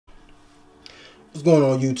What's going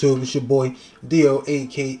on YouTube? It's your boy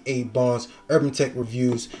DOAKABONDS, Urban Tech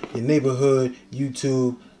Reviews, your neighborhood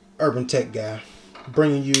YouTube urban tech guy,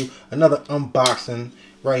 bringing you another unboxing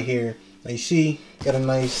right here. Now you see, got a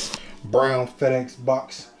nice brown FedEx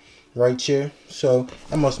box right here. So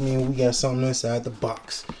that must mean we got something inside the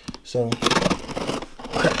box. So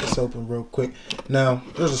crack this open real quick. Now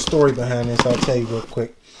there's a story behind this. I'll tell you real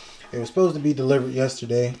quick. It was supposed to be delivered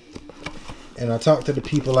yesterday, and I talked to the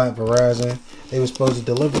people at Verizon. They were supposed to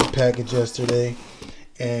deliver the package yesterday,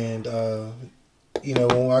 and you know,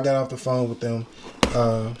 when I got off the phone with them,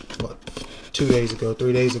 what, 3 days ago,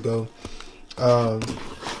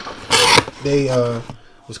 they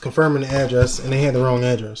was confirming the address, and they had the wrong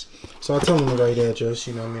address. So I told them the right address.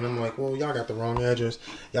 You know what I mean? I'm like, well, y'all got the wrong address.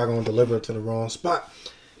 Y'all gonna deliver it to the wrong spot.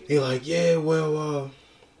 They're like, yeah, well,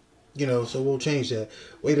 you know, so we'll change that.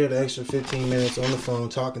 Waited an extra 15 minutes on the phone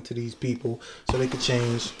talking to these people so they could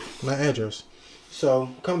change my address. So,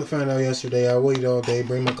 come to find out yesterday, I waited all day,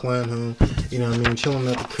 bring my client home, you know what I mean, chilling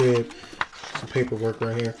at the crib, some paperwork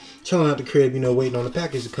right here, chilling at the crib, you know, waiting on the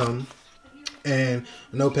package to come, and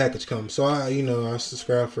no package comes. So, I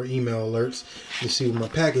subscribe for email alerts to see what my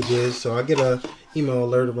package is. So, I get a email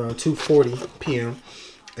alert around 2:40 p.m.,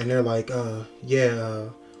 and they're like,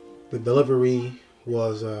 the delivery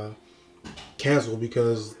was canceled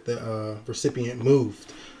because the recipient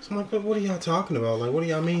moved. So I'm like, but what are y'all talking about? Like, what do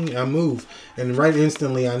y'all mean I moved? And right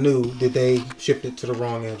instantly I knew that they shipped it to the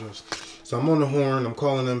wrong address. So I'm on the horn, I'm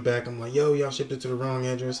calling them back. I'm like, yo, y'all shipped it to the wrong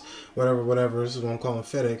address, whatever. This is what I'm calling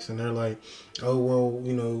FedEx. And they're like, oh, well,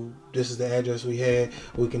 you know, this is the address we had.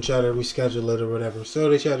 We can try to reschedule it or whatever. So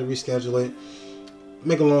they tried to reschedule it.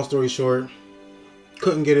 Make a long story short,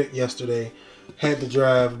 couldn't get it yesterday. Had to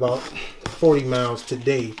drive about 40 miles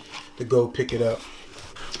today to go pick it up.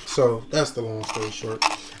 So that's the long story short.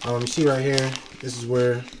 You see right here, this is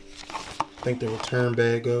where I think the return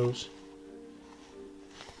bag goes.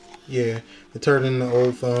 Yeah, returning the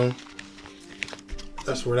old phone.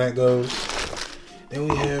 That's where that goes. Then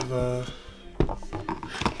we have,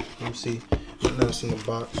 let me see, what else in the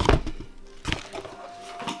box.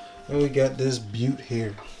 Then we got this butte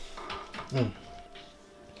here.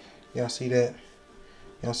 Y'all see that?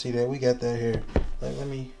 Y'all see that? We got that here. Let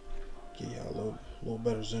me give y'all a little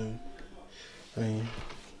better zoom. I mean,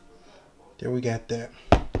 there we got that.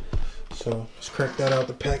 So let's crack that out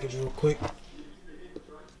the package real quick.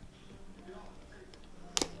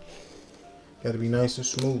 Got to be nice and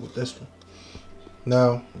smooth with this one.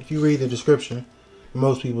 Now, if you read the description,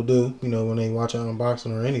 most people do, you know, when they watch an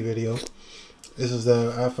unboxing or any video, this is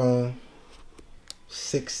the iPhone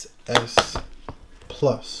 6s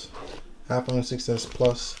Plus. iPhone 6s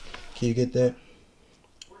Plus. Can you get that?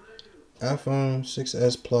 iPhone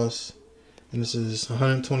 6s Plus, and this is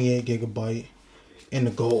 128 gigabyte in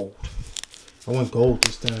the gold. I went gold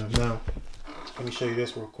this time. Now, let me show you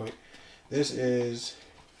this real quick. This is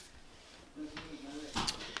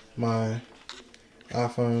my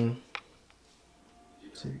iPhone.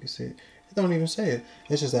 See if you can see it. It don't even say it.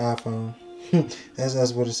 It's just the iPhone.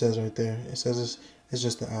 that's what it says right there. It says it's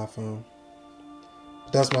just the iPhone.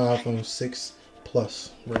 But that's my iPhone 6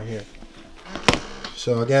 Plus right here.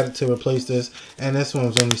 So I got it to replace this, and this one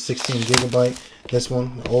was only 16 gigabyte. This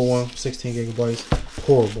one, the old one, 16 gigabytes.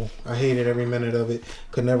 Horrible. I hated every minute of it.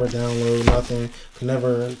 Could never download nothing. Could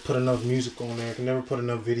never put enough music on there. Could never put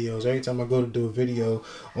enough videos. Every time I go to do a video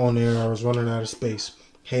on there, I was running out of space.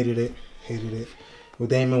 Hated it. Hated it. With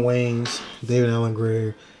Damon Wayans, David Allen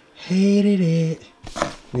Greer. Hated it.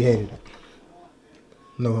 We hated it.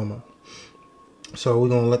 No homo. So we're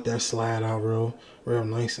gonna let that slide out real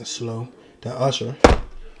nice and slow. That usher,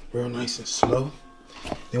 real nice and slow.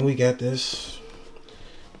 Then we got this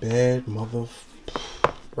bad mother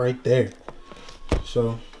right there.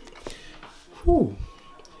 So, whew,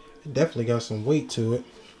 it definitely got some weight to it.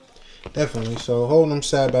 Definitely. So holding them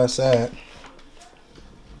side by side,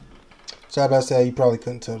 you probably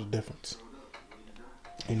couldn't tell the difference.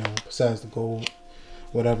 You know, besides the gold,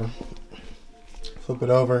 whatever. Flip it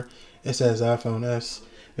over. It says iPhone S.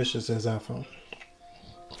 It just says iPhone.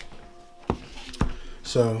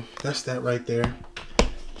 So that's that right there.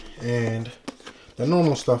 And the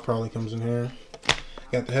normal stuff probably comes in here.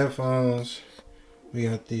 Got the headphones. We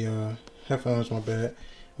got the headphones, my bad.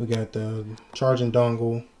 We got the charging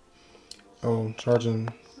dongle. Oh, charging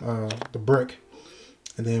the brick.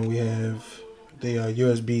 And then we have the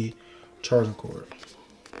USB charging cord.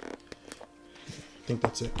 I think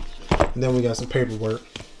that's it. And then we got some paperwork.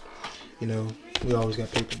 You know, we always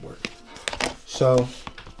got paperwork. So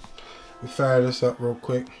we fire this up real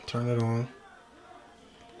quick, turn it on.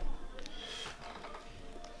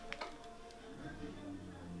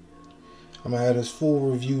 I'm gonna have this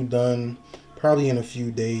full review done probably in a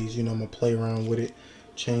few days. You know, I'm gonna play around with it,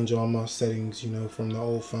 change all my settings, you know, from the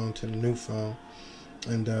old phone to the new phone.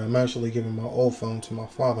 And I'm actually giving my old phone to my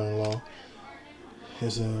father-in-law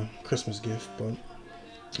as a Christmas gift, but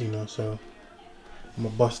you know, so I'm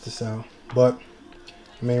gonna bust this out. But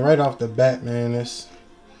I mean, right off the bat, man, this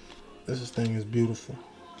thing is beautiful.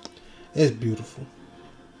 It's beautiful.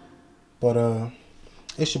 But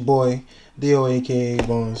it's your boy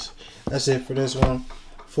DOAKABONDS. That's it for this one.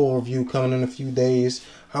 Full review coming in a few days.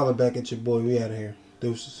 Holla back at your boy. We out of here.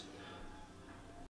 Deuces.